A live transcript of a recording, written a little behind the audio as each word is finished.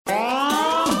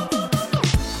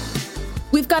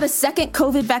got a second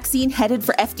COVID vaccine headed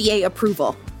for FDA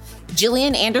approval.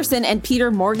 Gillian Anderson and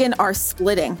Peter Morgan are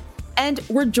splitting. And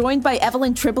we're joined by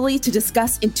Evelyn Tribole to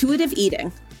discuss intuitive eating.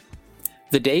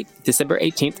 The date, December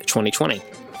 18th, 2020.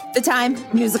 The time,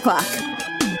 news o'clock.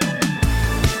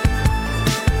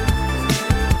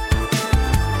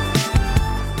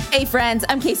 Hey friends,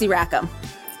 I'm Casey Rackham.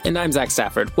 And I'm Zach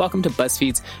Stafford. Welcome to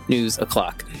BuzzFeed's News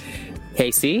O'Clock.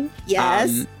 Casey?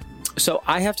 Yes? So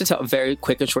I have to tell a very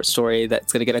quick and short story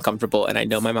that's going to get uncomfortable, and I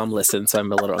know my mom listens, so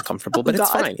I'm a little uncomfortable, but it's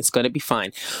fine. It's going to be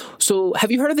fine. So have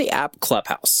you heard of the app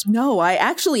Clubhouse? No, I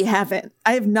actually haven't.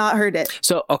 I have not heard it.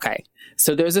 So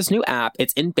there's this new app.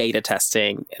 It's in beta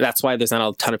testing. That's why there's not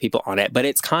a ton of people on it. But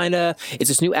it's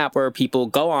this new app where people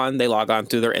go on, they log on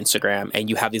through their Instagram, and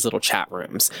you have these little chat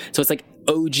rooms. So it's like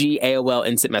OG AOL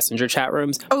Instant Messenger chat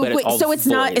rooms. Oh, but wait, so it's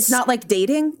not like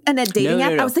dating and a dating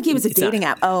app? No. I was thinking it was a dating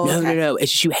app. Oh, okay. No.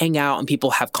 It's just you hang out and people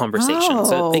have conversations.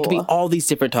 So it could be all these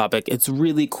different topics. It's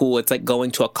really cool. It's like going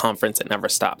to a conference that never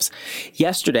stops.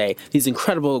 Yesterday, these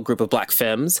incredible group of Black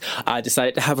femmes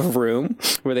decided to have a room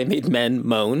where they made men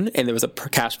moan, and there was a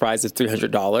cash prize of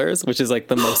 $300, which is like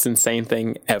the most insane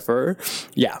thing ever.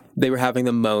 Yeah, they were having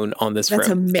them moan on this room. That's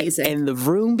amazing. And the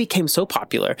room became so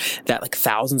popular that like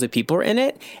thousands of people were in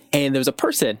it. And there was a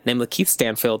person named Lakeith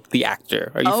Stanfield, the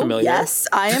actor. Are you familiar? Yes,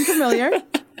 I am familiar.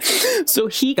 So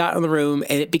he got in the room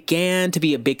and it began to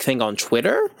be a big thing on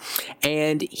Twitter,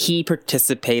 and he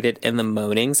participated in the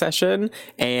moaning session,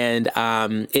 and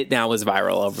it now was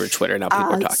viral over Twitter. Now people are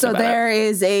talking about it. So there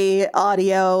is a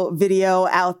audio video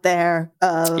out there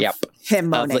of him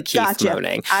moaning. Of Lakeith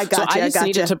moaning. I just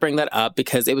needed to bring that up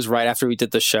because it was right after we did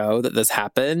the show that this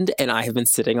happened, and I have been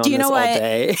sitting on this all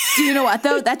day. Do you know what,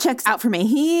 though? That checks out for me.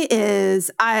 He is,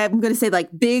 I'm going to say, like,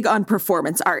 big on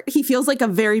performance art. He feels like a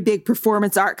very big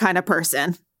performance art kind of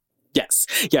person. Yes,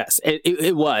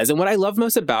 it was. And what I love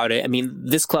most about it, I mean,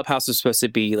 this Clubhouse is supposed to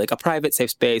be like a private, safe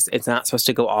space. It's not supposed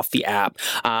to go off the app.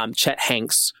 Chet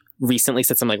Hanks recently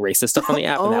said some like racist stuff on the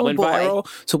app and that went viral.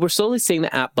 So we're slowly seeing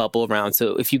the app bubble around.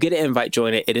 So if you get an invite,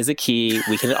 join it. It is a key.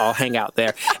 We can all hang out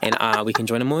there and we can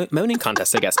join a moaning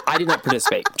contest, I guess. I did not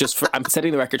participate. I'm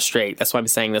setting the record straight. That's why I'm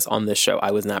saying this on this show.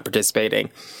 I was not participating.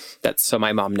 That's so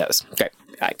my mom knows. Okay.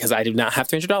 Because I did not have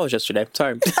 $300 yesterday.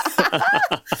 Sorry.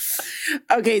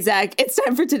 Okay, Zach, it's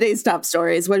time for today's top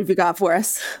stories. What have you got for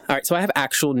us? All right. So I have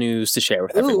actual news to share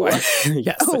with everyone.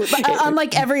 Yes.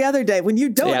 Unlike every other day when you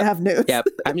don't have news. Yeah.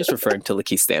 I'm just referring to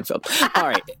Lakeith Stanfield. All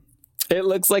right. It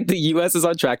looks like the U.S. is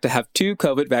on track to have 2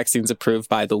 COVID vaccines approved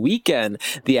by the weekend.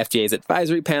 The FDA's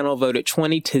advisory panel voted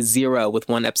 20-0 with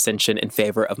 1 abstention in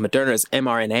favor of Moderna's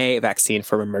mRNA vaccine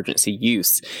for emergency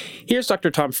use. Here's Dr.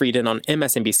 Tom Frieden on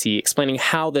MSNBC explaining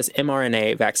how this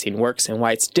mRNA vaccine works and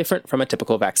why it's different from a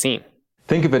typical vaccine.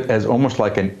 Think of it as almost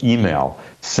like an email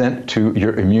sent to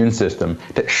your immune system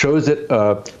that shows it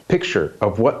a picture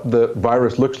of what the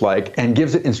virus looks like and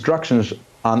gives it instructions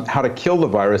on how to kill the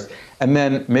virus, and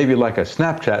then maybe like a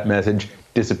Snapchat message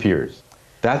disappears.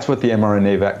 That's what the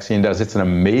mRNA vaccine does. It's an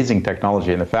amazing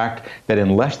technology, and the fact that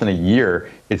in less than a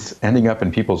year it's ending up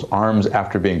in people's arms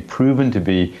after being proven to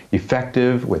be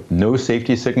effective with no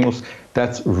safety signals,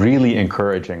 that's really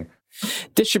encouraging.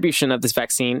 Distribution of this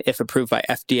vaccine, if approved by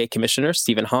FDA Commissioner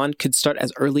Stephen Hahn, could start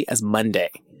as early as Monday.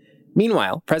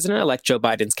 Meanwhile, President-elect Joe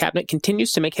Biden's cabinet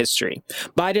continues to make history.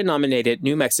 Biden nominated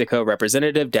New Mexico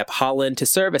Representative Deb Haaland to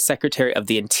serve as Secretary of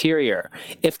the Interior.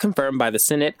 If confirmed by the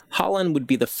Senate, Haaland would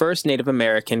be the first Native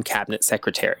American cabinet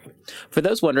secretary. For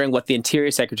those wondering what the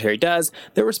Interior Secretary does,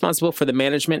 they're responsible for the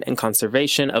management and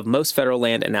conservation of most federal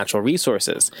land and natural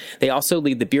resources. They also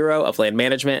lead the Bureau of Land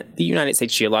Management, the United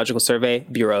States Geological Survey,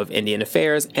 Bureau of Indian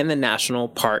Affairs, and the National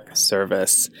Park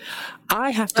Service.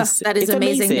 I have to say, that is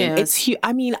amazing news. It's huge.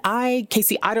 I mean,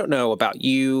 Casey, I don't know about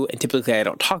you, and typically I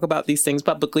don't talk about these things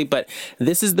publicly, but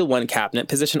this is the one cabinet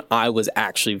position I was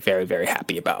actually very, very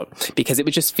happy about because it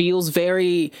just feels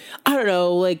very, I don't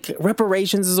know, like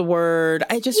reparations is a word.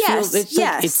 I just feel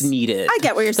it's needed. I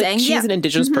get what you're saying. She's an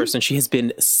Indigenous person. She has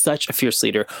been such a fierce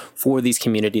leader for these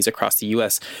communities across the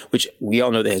U.S., which we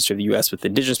all know the history of the U.S. with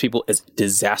Indigenous people is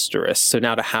disastrous. So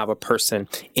now to have a person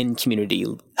in community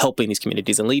helping these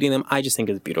communities and leading them, I just think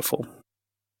is beautiful.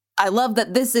 I love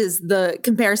that this is the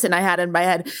comparison I had in my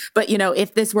head. But, you know,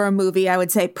 if this were a movie, I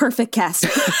would say perfect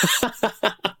casting.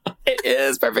 It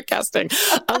is perfect casting.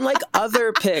 Unlike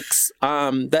other picks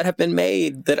that have been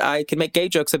made that I can make gay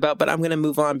jokes about, but I'm going to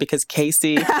move on because,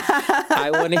 Casey, I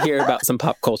want to hear about some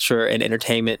pop culture and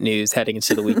entertainment news heading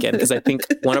into the weekend because I think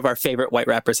one of our favorite white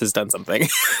rappers has done something.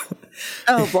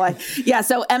 Oh, boy. Yeah,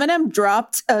 so Eminem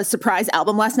dropped a surprise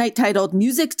album last night titled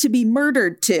Music to be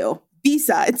Murdered To.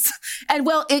 B-sides. And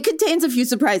well, it contains a few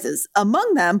surprises.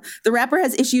 Among them, the rapper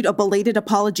has issued a belated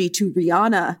apology to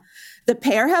Rihanna. The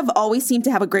pair have always seemed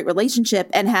to have a great relationship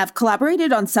and have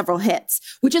collaborated on several hits,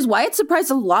 which is why it surprised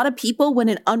a lot of people when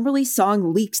an unreleased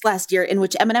song leaked last year in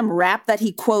which Eminem rapped that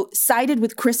he, quote, sided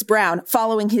with Chris Brown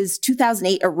following his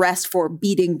 2008 arrest for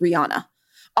beating Rihanna.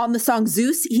 On the song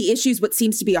Zeus, he issues what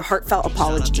seems to be a heartfelt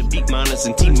apology. B-minus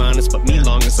and T-minus, but me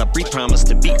long as I promise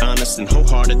to be honest and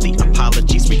wholeheartedly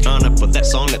apologies Rihanna for that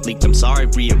song that leaked. I'm sorry,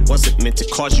 Rhea, it wasn't meant to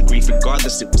cause you grief,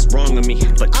 regardless it was wrong of me,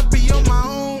 but I be on my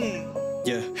own.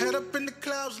 Yeah. Head up in the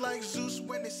clouds like Zeus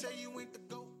when they say you ain't the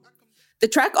GOAT. The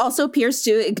track also appears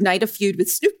to ignite a feud with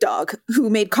Snoop Dogg, who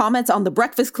made comments on The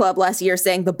Breakfast Club last year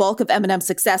saying the bulk of Eminem's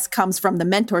success comes from the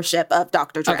mentorship of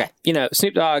Dr. Dre. Okay,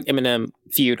 Snoop Dogg, Eminem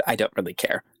feud, I don't really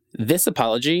care. This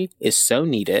apology is so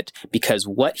needed because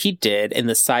what he did in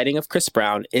the citing of Chris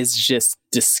Brown is just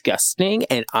disgusting.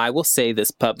 And I will say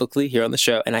this publicly here on the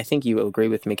show, and I think you will agree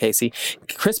with me, Casey.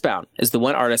 Chris Brown is the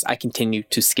one artist I continue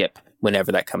to skip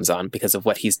whenever that comes on because of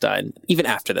what he's done, even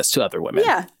after this, to other women.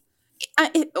 Yeah.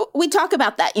 We talk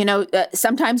about that,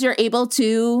 sometimes you're able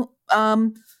to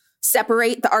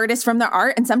separate the artist from their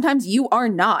art, and sometimes you are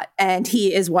not. And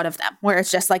he is one of them, where it's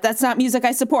just like, that's not music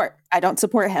I support. I don't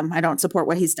support him. I don't support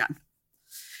what he's done.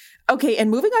 Okay,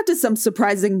 and moving on to some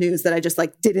surprising news that I just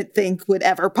didn't think would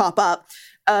ever pop up.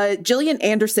 Gillian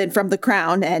Anderson from The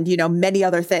Crown and, many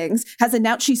other things has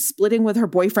announced she's splitting with her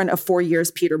boyfriend of 4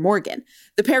 years, Peter Morgan.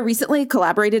 The pair recently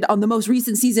collaborated on the most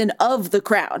recent season of The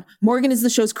Crown. Morgan is the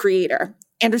show's creator.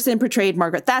 Anderson portrayed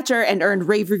Margaret Thatcher and earned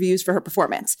rave reviews for her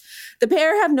performance. The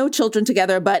pair have no children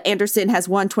together, but Anderson has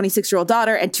one 26-year-old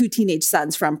daughter and 2 teenage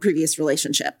sons from previous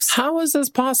relationships. How is this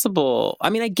possible? I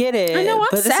mean, I get it. I know,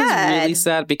 but sad. This is really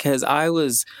sad because I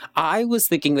was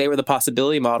thinking they were the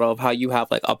possibility model of how you have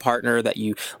a partner that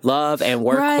you love and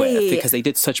work with, because they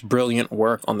did such brilliant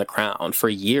work on The Crown for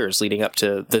years leading up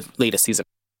to the latest season.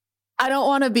 I don't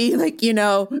want to be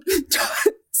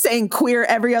saying queer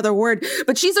every other word,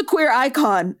 but she's a queer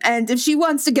icon. And if she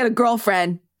wants to get a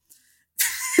girlfriend,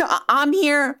 I'm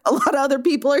here. A lot of other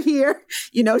people are here.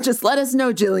 Just let us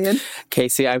know, Gillian.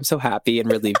 Casey, I'm so happy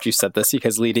and relieved you said this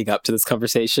because leading up to this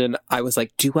conversation, I was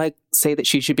like, do I say that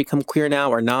she should become queer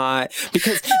now or not?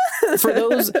 Because for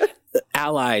those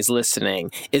allies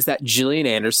listening, is that Gillian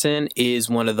Anderson is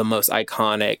one of the most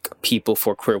iconic people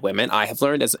for queer women. I have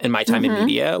learned as in my time in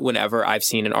media, whenever I've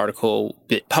seen an article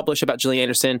published about Gillian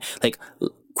Anderson,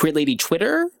 Queer Lady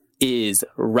Twitter is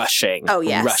rushing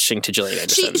to Gillian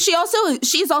Anderson.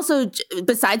 She's also,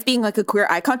 besides being a queer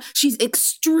icon, she's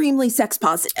extremely sex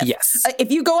positive. Yes.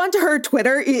 If you go onto her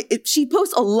Twitter, she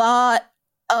posts a lot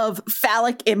of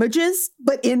phallic images,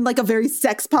 but in a very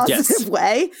sex positive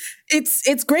way.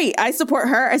 It's great. I support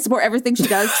her. I support everything she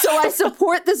does. So I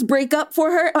support this breakup for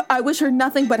her. I wish her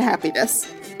nothing but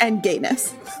happiness and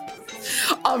gayness.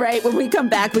 All right, when we come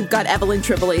back, we've got Evelyn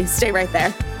Tribole. Stay right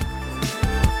there.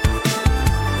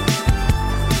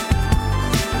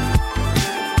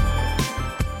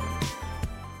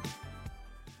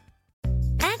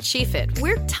 At SheFit,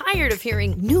 we're tired of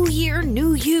hearing new year,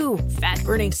 new you,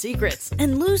 fat-burning secrets,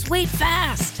 and lose weight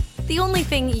fast. The only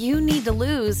thing you need to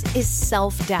lose is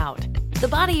self-doubt. The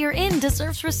body you're in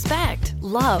deserves respect,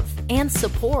 love, and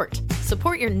support.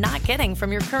 Support you're not getting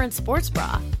from your current sports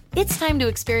bra. It's time to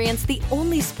experience the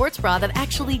only sports bra that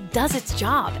actually does its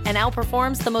job and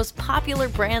outperforms the most popular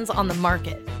brands on the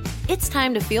market. It's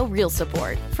time to feel real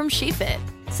support from SheFit.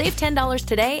 Save $10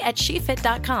 today at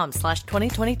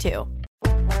shefit.com/2022.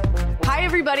 Hi,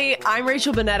 everybody. I'm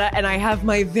Rachel Bonnetta, and I have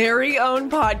my very own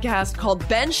podcast called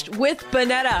Benched with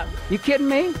Bonnetta. You kidding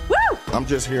me? Woo! I'm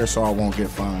just here so I won't get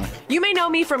fined. You may know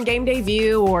me from Game Day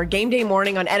View or Game Day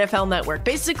Morning on NFL Network.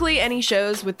 Basically, any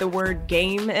shows with the word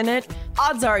game in it,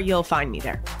 odds are you'll find me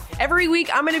there. Every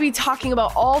week, I'm going to be talking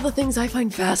about all the things I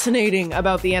find fascinating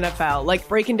about the NFL, like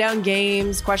breaking down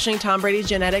games, questioning Tom Brady's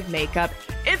genetic makeup.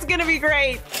 It's going to be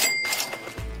great.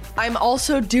 I'm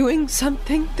also doing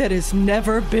something that has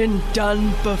never been done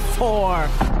before.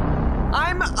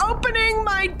 I'm opening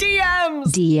my DMs.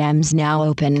 DMs now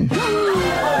open.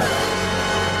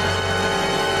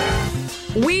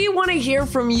 We want to hear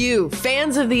from you,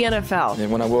 fans of the NFL.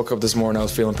 And when I woke up this morning, I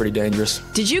was feeling pretty dangerous.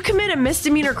 Did you commit a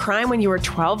misdemeanor crime when you were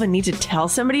 12 and need to tell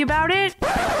somebody about it?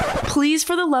 Please,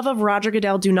 for the love of Roger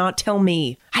Goodell, do not tell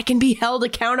me. I can be held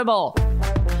accountable.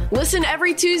 Listen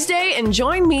every Tuesday and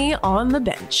join me on the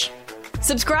bench.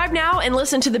 Subscribe now and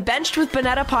listen to the Benched with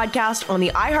Bonnetta podcast on the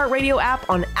iHeartRadio app,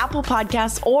 on Apple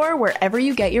Podcasts, or wherever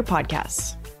you get your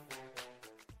podcasts.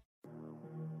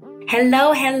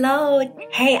 Hello.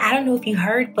 Hey, I don't know if you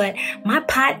heard, but my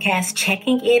podcast,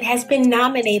 Checking In, has been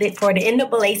nominated for the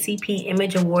NAACP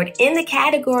Image Award in the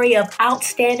category of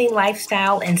Outstanding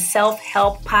Lifestyle and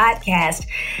Self-Help Podcast.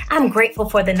 I'm grateful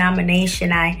for the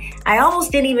nomination. I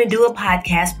almost didn't even do a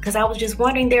podcast because I was just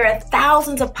wondering, there are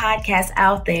thousands of podcasts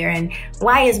out there, and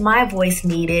why is my voice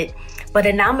needed? But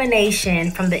a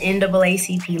nomination from the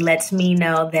NAACP lets me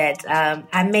know that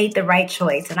I made the right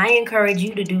choice. And I encourage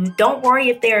you to don't worry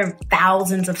if there are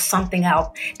thousands of something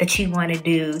out that you want to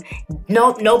do.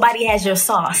 Nobody has your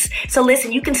sauce. So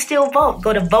listen, you can still vote.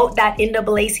 Go to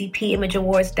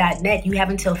vote.naacpimageawards.net. You have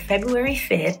until February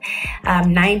 5th,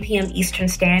 9 p.m. Eastern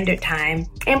Standard Time.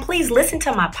 And please listen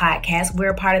to my podcast. We're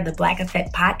a part of the Black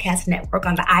Effect Podcast Network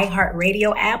on the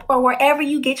iHeartRadio app or wherever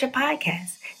you get your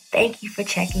podcasts. Thank you for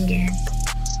checking in.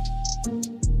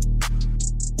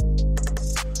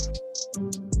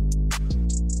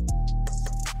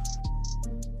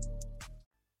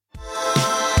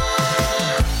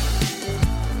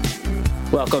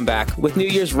 Welcome back. With New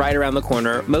Year's right around the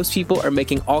corner, most people are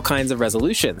making all kinds of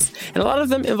resolutions, and a lot of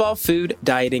them involve food,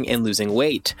 dieting, and losing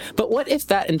weight. But what if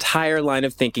that entire line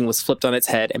of thinking was flipped on its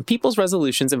head and people's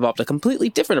resolutions involved a completely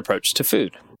different approach to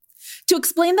food? To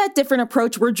explain that different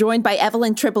approach, we're joined by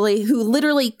Evelyn Tripoli, who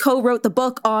literally co-wrote the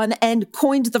book on and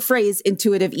coined the phrase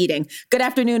intuitive eating. Good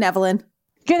afternoon, Evelyn.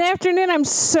 Good afternoon. I'm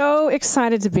so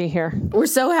excited to be here. We're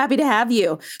so happy to have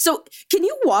you. So can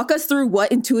you walk us through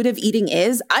what intuitive eating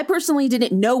is? I personally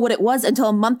didn't know what it was until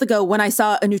a month ago when I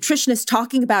saw a nutritionist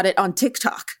talking about it on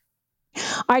TikTok.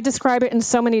 I describe it in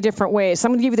so many different ways. So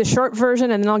I'm going to give you the short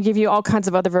version, and then I'll give you all kinds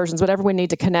of other versions, whatever we need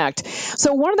to connect.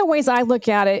 So one of the ways I look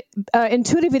at it,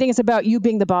 intuitive eating is about you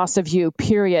being the boss of you,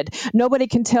 period. Nobody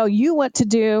can tell you what to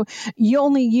do.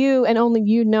 Only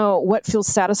you know what feels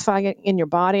satisfying in your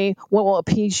body, what will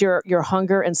appease your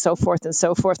hunger, and so forth and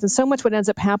so forth. And so much what ends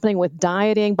up happening with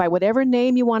dieting, by whatever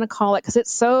name you want to call it, because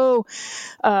it's so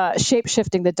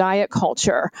shape-shifting, the diet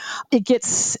culture, it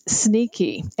gets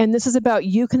sneaky. And this is about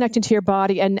you connecting to your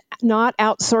body and not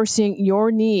outsourcing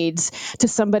your needs to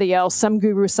somebody else, some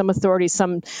guru, some authority,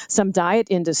 some diet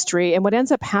industry. And what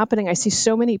ends up happening, I see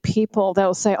so many people that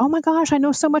will say, oh my gosh, I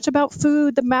know so much about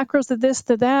food, the macros, the this,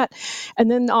 the that. And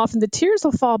then often the tears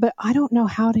will fall, but I don't know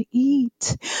how to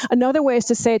eat. Another way is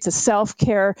to say it's a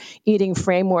self-care eating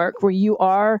framework where you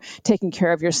are taking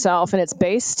care of yourself. And it's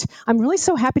based, I'm really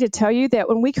so happy to tell you that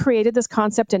when we created this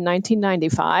concept in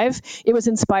 1995, it was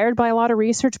inspired by a lot of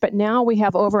research, but now we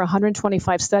have over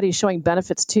 125 studies showing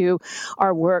benefits to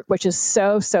our work, which is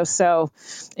so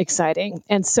exciting.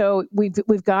 And so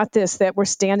we've got this, that we're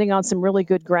standing on some really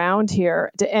good ground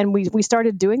here. And we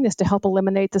started doing this to help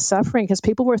eliminate the suffering, because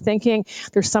people were thinking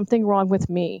there's something wrong with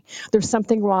me. There's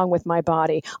something wrong with my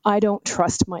body. I don't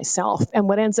trust myself. And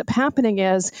what ends up happening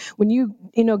is when you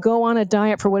go on a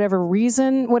diet for whatever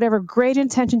reason, whatever great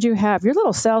intentions you have, your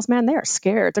little cells, man, they are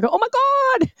scared. They go, oh my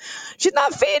God, she's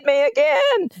not feeding me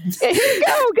again. Here you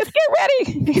go. Get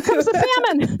ready. Here comes the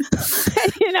famine.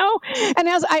 And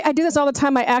as I do this all the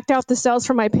time, I act out the cells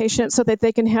for my patients so that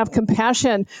they can have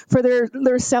compassion for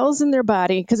their cells in their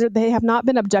body, because they have not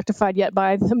been objectified yet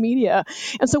by the media.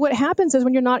 And so what happens is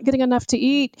when you're not getting enough to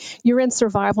eat, you're in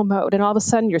survival mode. And all of a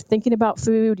sudden you're thinking about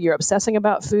food, you're obsessing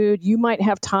about food. You might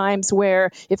have times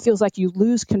where it feels like you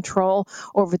lose control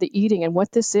over the eating. And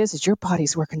what this is your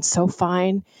body's working so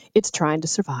fine, it's trying to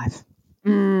survive.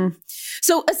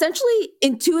 So essentially,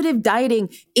 intuitive dieting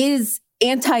is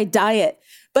anti-diet.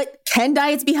 But can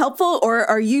diets be helpful, or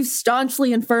are you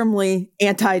staunchly and firmly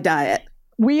anti-diet?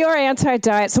 We are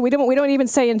anti-diet, so we don't even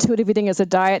say intuitive eating is a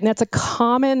diet, and that's a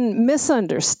common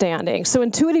misunderstanding. So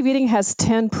intuitive eating has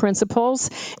 10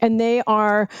 principles, and they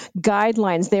are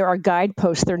guidelines. They are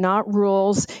guideposts. They're not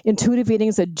rules. Intuitive eating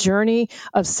is a journey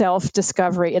of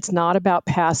self-discovery. It's not about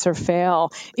pass or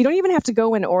fail. You don't even have to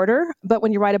go in order, but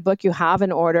when you write a book, you have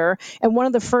an order. And one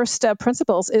of the first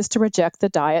principles is to reject the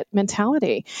diet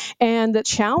mentality. And the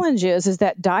challenge is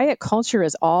that diet culture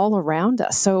is all around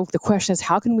us. So the question is,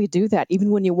 how can we do that,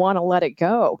 even when you want to let it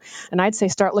go? And I'd say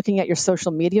start looking at your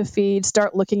social media feed,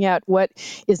 start looking at what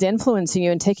is influencing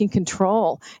you and taking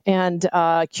control and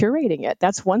curating it.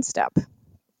 That's one step.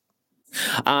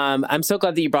 I'm so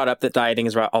glad that you brought up that dieting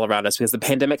is all around us, because the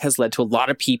pandemic has led to a lot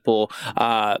of people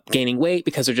gaining weight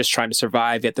because they're just trying to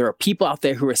survive. Yet there are people out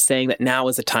there who are saying that now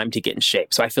is the time to get in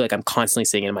shape. So I feel like I'm constantly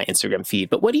seeing it in my Instagram feed.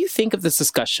 But what do you think of this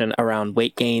discussion around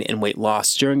weight gain and weight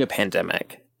loss during a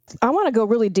pandemic? I want to go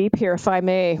really deep here, if I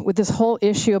may, with this whole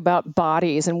issue about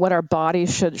bodies and what our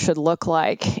bodies should look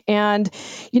like. And,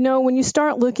 when you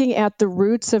start looking at the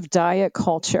roots of diet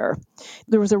culture,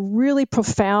 there was a really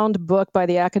profound book by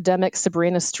the academic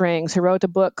Sabrina Strings, who wrote a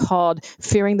book called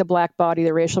Fearing the Black Body,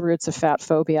 The Racial Roots of Fat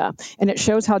Phobia. And it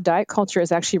shows how diet culture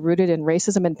is actually rooted in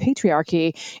racism and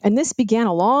patriarchy. And this began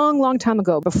a long, long time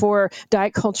ago, before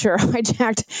diet culture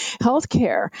hijacked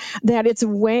healthcare, that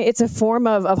it's a form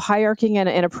of hierarchy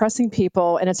and oppressing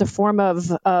people, and it's a form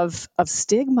of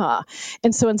stigma.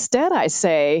 And so instead, I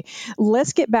say,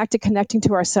 let's get back to connecting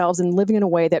to ourselves and living in a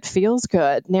way that feels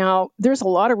good. Now, there's a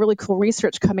lot of really cool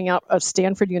research coming out of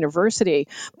Stanford University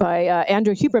by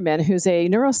Andrew Huberman, who's a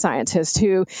neuroscientist,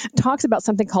 who talks about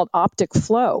something called optic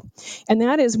flow. And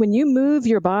that is, when you move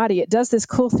your body, it does this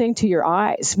cool thing to your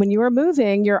eyes. When you are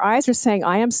moving, your eyes are saying,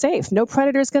 I am safe. No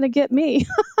predator is going to get me.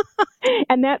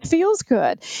 And that feels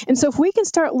good. And so if we can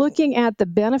start looking at the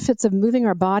benefits of moving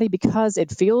our body because it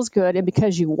feels good and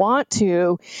because you want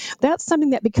to, that's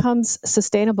something that becomes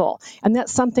sustainable. And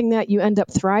that's something that you end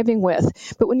up thriving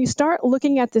with. But when you start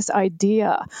looking at this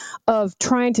idea of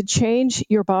trying to change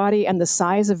your body and the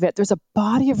size of it, there's a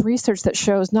body of research that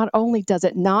shows not only does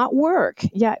it not work,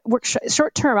 it works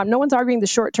short term. No one's arguing the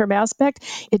short term aspect.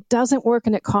 It doesn't work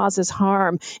and it causes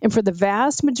harm. And for the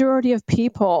vast majority of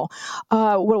people,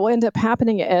 what will end up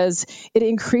happening is it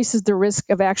increases the risk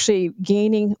of actually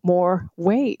gaining more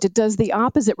weight. It does the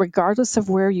opposite regardless of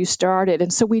where you started.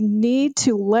 And so we need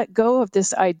to let go of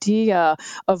this idea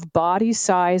of body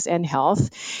size and health,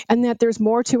 and that there's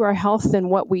more to our health than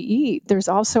what we eat. There's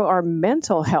also our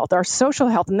mental health, our social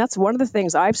health. And that's one of the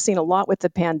things I've seen a lot with the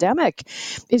pandemic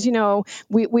is,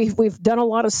 we've done a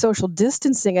lot of social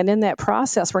distancing, and in that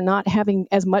process, we're not having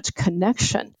as much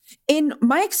connection. In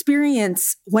my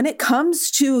experience, when it comes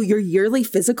to your yearly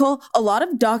physical, a lot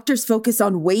of doctors focus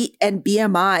on weight and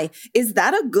BMI. Is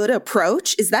that a good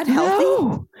approach? Is that healthy?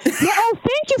 No. Oh,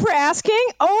 thank you for asking.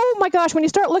 Oh my gosh, when you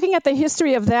start looking at the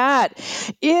history of that,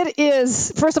 it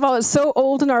is, first of all, it's so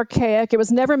old and archaic. It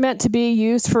was never meant to be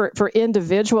used for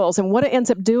individuals. And what it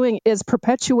ends up doing is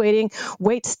perpetuating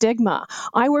weight stigma.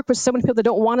 I work with so many people that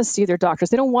don't want to see their doctors.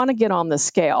 They don't want to get on the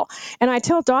scale. And I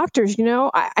tell doctors,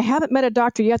 I haven't met a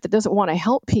doctor yet that doesn't want to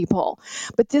help people.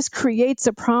 But this creates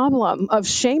a problem of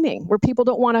shaming where people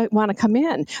don't want to come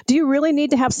in. Do you really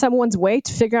need to have someone's weight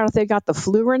to figure out if they got the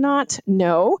flu or not?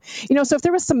 No. So if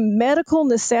there was some medical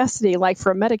necessity, like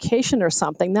for a medication or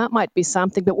something, that might be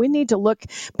something. But we need to look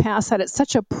past that. It's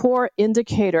such a poor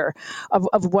indicator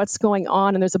of what's going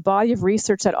on. And there's a body of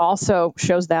research that also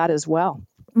shows that as well.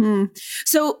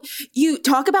 So you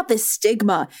talk about this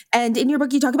stigma, and in your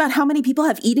book, you talk about how many people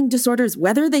have eating disorders,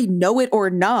 whether they know it or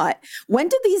not. When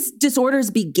did these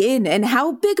disorders begin, and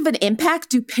how big of an impact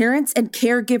do parents and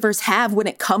caregivers have when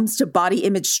it comes to body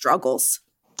image struggles?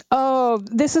 Oh,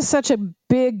 this is such a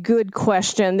big, good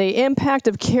question. The impact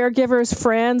of caregivers,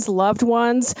 friends, loved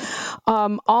ones,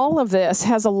 all of this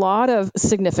has a lot of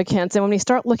significance. And when we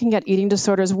start looking at eating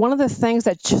disorders, one of the things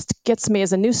that just gets me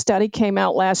is a new study came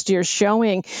out last year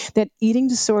showing that eating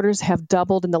disorders have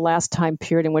doubled in the last time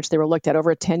period in which they were looked at,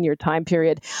 over a 10-year time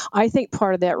period. I think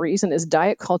part of that reason is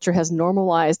diet culture has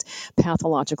normalized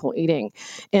pathological eating.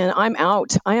 And I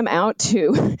am out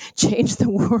to change the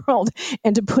world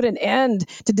and to put an end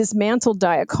to dismantle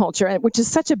diet culture, which is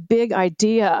such a big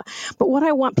idea. But what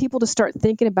I want people to start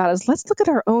thinking about is, let's look at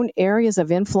our own areas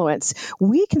of influence.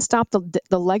 We can stop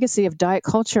the legacy of diet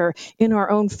culture in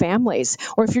our own families.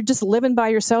 Or if you're just living by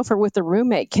yourself or with a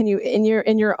roommate, can you in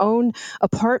your own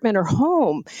apartment or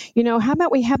home, how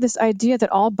about we have this idea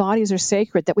that all bodies are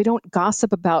sacred, that we don't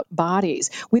gossip about bodies.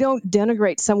 We don't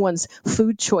denigrate someone's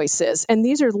food choices. And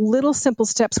these are little simple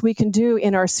steps we can do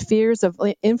in our spheres of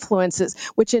influences,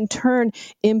 which in turn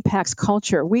impacts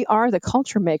culture. We are the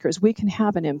culture makers. We can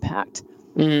have an impact.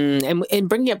 And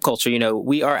bringing up culture,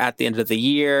 we are at the end of the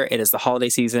year. It is the holiday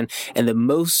season. And the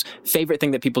most favorite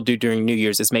thing that people do during New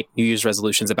Year's is make New Year's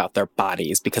resolutions about their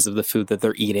bodies because of the food that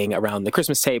they're eating around the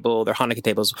Christmas table, their Hanukkah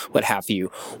tables, what have you.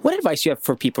 What advice do you have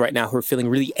for people right now who are feeling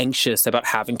really anxious about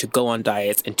having to go on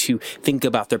diets and to think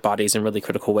about their bodies in really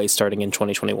critical ways starting in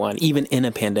 2021, even in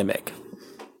a pandemic?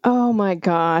 Oh my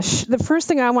gosh. The first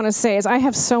thing I want to say is I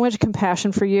have so much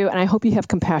compassion for you, and I hope you have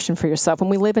compassion for yourself. When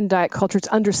we live in diet culture, it's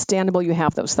understandable you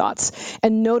have those thoughts,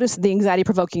 and notice the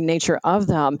anxiety-provoking nature of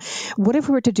them. What if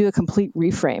we were to do a complete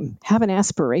reframe, have an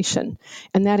aspiration,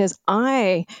 and that is,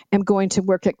 I am going to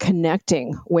work at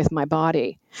connecting with my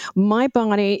body. My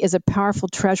body is a powerful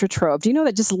treasure trove. Do you know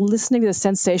that just listening to the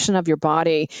sensation of your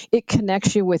body, it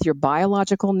connects you with your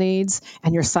biological needs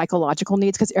and your psychological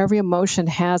needs, because every emotion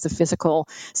has a physical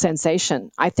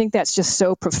sensation. I think that's just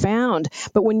so profound.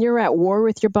 But when you're at war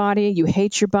with your body, you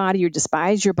hate your body, you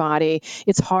despise your body,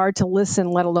 it's hard to listen,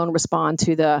 let alone respond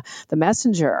to the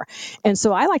messenger. And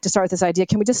so I like to start with this idea,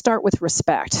 can we just start with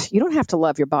respect? You don't have to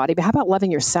love your body, but how about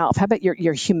loving yourself? How about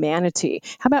your humanity?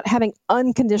 How about having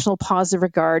unconditional positive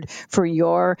regard for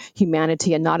your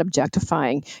humanity and not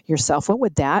objectifying yourself? What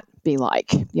would that be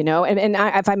like? You know, and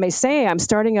if I may say, I'm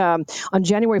starting on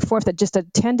January 4th, just a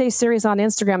 10-day series on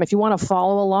Instagram. If you want to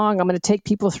follow along, I'm going to take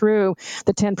people through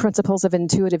the 10 principles of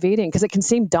intuitive eating, because it can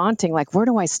seem daunting. Like, where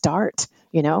do I start?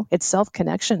 You know, it's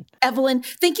self-connection. Evelyn,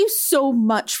 thank you so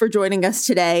much for joining us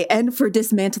today and for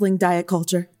dismantling diet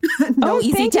culture.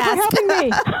 Easy thank task. You for helping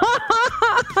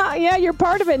me. Yeah, you're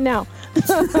part of it now.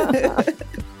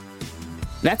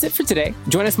 That's it for today.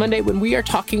 Join us Monday when we are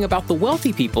talking about the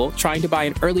wealthy people trying to buy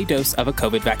an early dose of a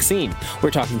COVID vaccine.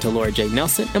 We're talking to Laura J.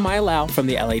 Nelson and Maya Lau from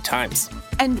the LA Times.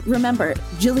 And remember,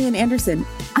 Gillian Anderson,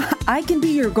 I can be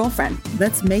your girlfriend.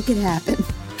 Let's make it happen.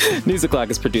 News O'Clock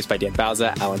is produced by Dan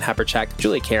Bauza, Alan Haperchak,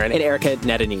 Julie Karen, and Erica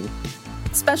Nedanine.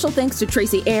 Special thanks to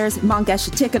Tracy Ayers, Mangesh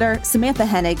Tikader, Samantha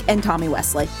Hennig, and Tommy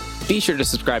Wesley. Be sure to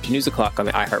subscribe to News O'Clock on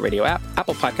the iHeartRadio app,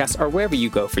 Apple Podcasts, or wherever you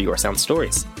go for your sound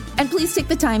stories. And please take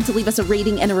the time to leave us a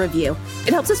rating and a review.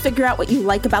 It helps us figure out what you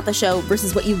like about the show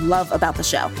versus what you love about the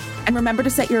show. And remember to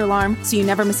set your alarm so you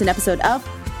never miss an episode of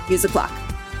News O'Clock.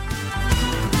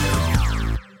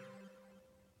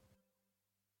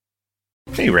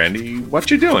 Hey, Randy, what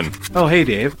you doing? Oh, hey,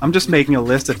 Dave. I'm just making a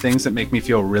list of things that make me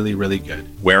feel really, really good.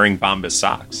 Wearing Bombas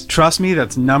socks. Trust me,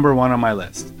 that's number one on my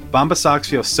list. Bombas socks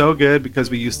feel so good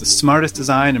because we use the smartest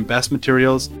design and best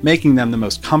materials, making them the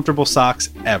most comfortable socks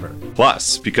ever.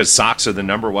 Plus, because socks are the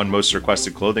number one most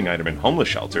requested clothing item in homeless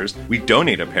shelters, we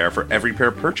donate a pair for every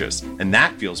pair purchased, and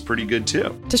that feels pretty good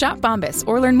too. To shop Bombas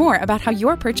or learn more about how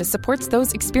your purchase supports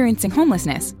those experiencing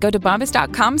homelessness, go to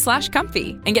bombas.com/comfy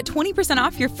and get 20%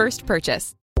 off your first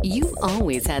purchase. You've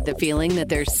always had the feeling that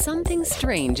there's something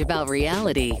strange about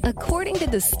reality. According to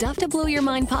the Stuff to Blow Your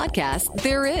Mind podcast,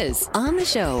 there is. On the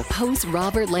show, hosts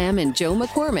Robert Lamb and Joe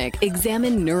McCormick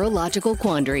examine neurological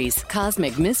quandaries,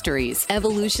 cosmic mysteries,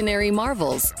 evolutionary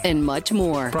marvels, and much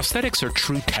more. Prosthetics are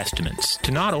true testaments to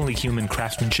not only human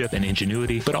craftsmanship and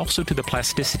ingenuity, but also to the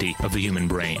plasticity of the human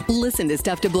brain. Listen to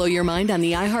Stuff to Blow Your Mind on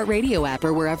the iHeartRadio app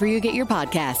or wherever you get your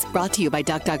podcasts. Brought to you by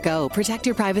DuckDuckGo. Protect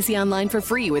your privacy online for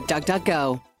free with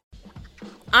DuckDuckGo.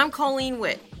 I'm Colleen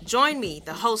Witt. Join me,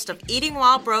 the host of Eating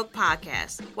While Broke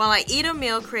podcast, while I eat a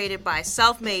meal created by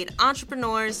self-made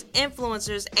entrepreneurs,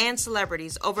 influencers, and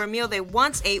celebrities over a meal they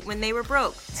once ate when they were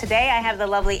broke. Today I have the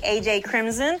lovely AJ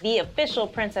Crimson, the official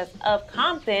princess of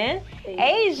Compton,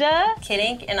 Asia, Kid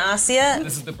Ink, and Asia.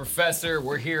 This is the professor.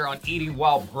 We're here on Eating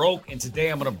While Broke, and today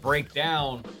I'm going to break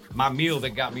down my meal that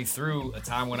got me through a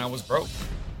time when I was broke.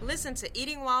 Listen to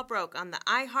Eating While Broke on the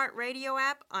iHeartRadio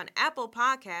app, on Apple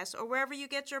Podcasts, or wherever you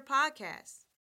get your podcasts.